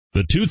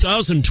The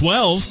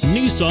 2012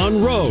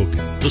 Nissan Rogue.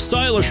 The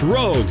stylish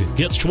Rogue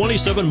gets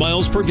 27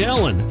 miles per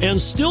gallon and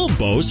still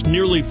boasts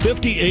nearly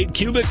 58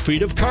 cubic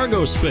feet of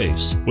cargo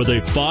space. With a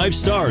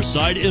 5-star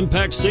side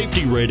impact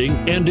safety rating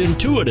and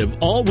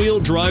intuitive all-wheel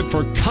drive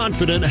for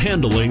confident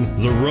handling,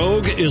 the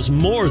Rogue is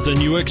more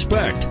than you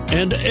expect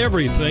and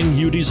everything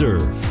you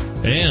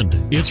deserve. And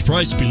it's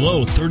priced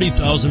below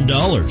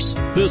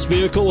 $30,000. This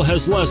vehicle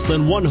has less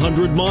than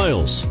 100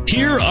 miles.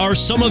 Here are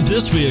some of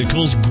this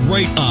vehicle's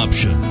great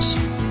options: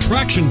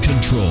 traction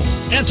control,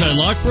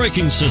 anti-lock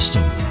braking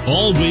system,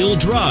 all-wheel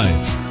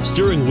drive,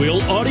 steering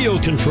wheel audio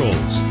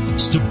controls,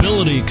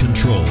 stability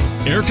control,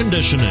 air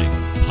conditioning,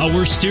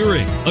 power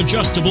steering,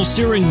 adjustable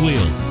steering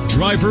wheel,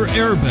 driver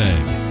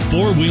airbag,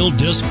 4-wheel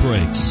disc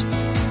brakes.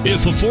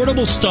 If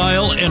affordable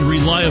style and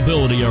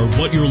reliability are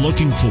what you're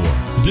looking for,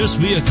 this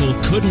vehicle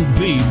couldn't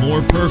be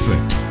more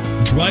perfect.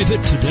 Drive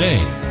it today.